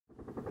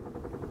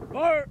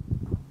Art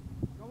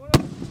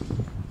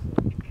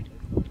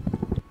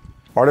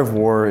of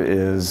War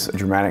is a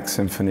dramatic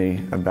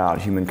symphony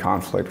about human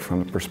conflict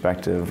from the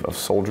perspective of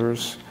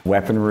soldiers,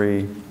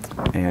 weaponry,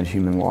 and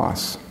human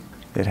loss.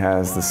 It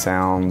has the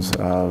sounds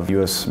of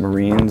U.S.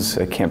 Marines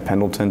at Camp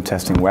Pendleton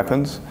testing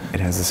weapons. It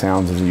has the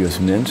sounds of the U.S.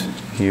 Mint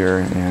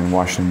here in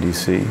Washington,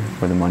 D.C.,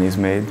 where the money is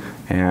made.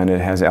 And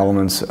it has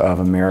elements of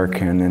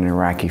American and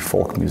Iraqi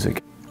folk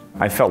music.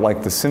 I felt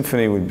like the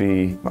symphony would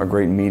be a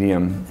great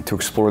medium to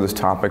explore this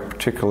topic,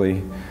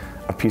 particularly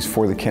a piece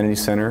for the Kennedy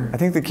Center. I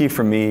think the key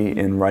for me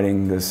in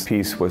writing this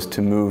piece was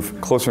to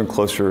move closer and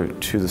closer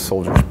to the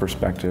soldier's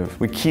perspective.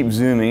 We keep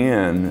zooming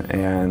in,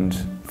 and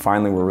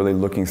finally we're really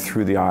looking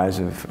through the eyes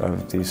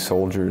of these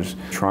soldiers,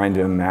 trying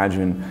to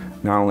imagine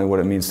not only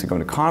what it means to go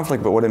into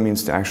conflict, but what it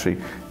means to actually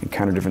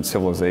encounter different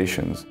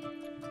civilizations.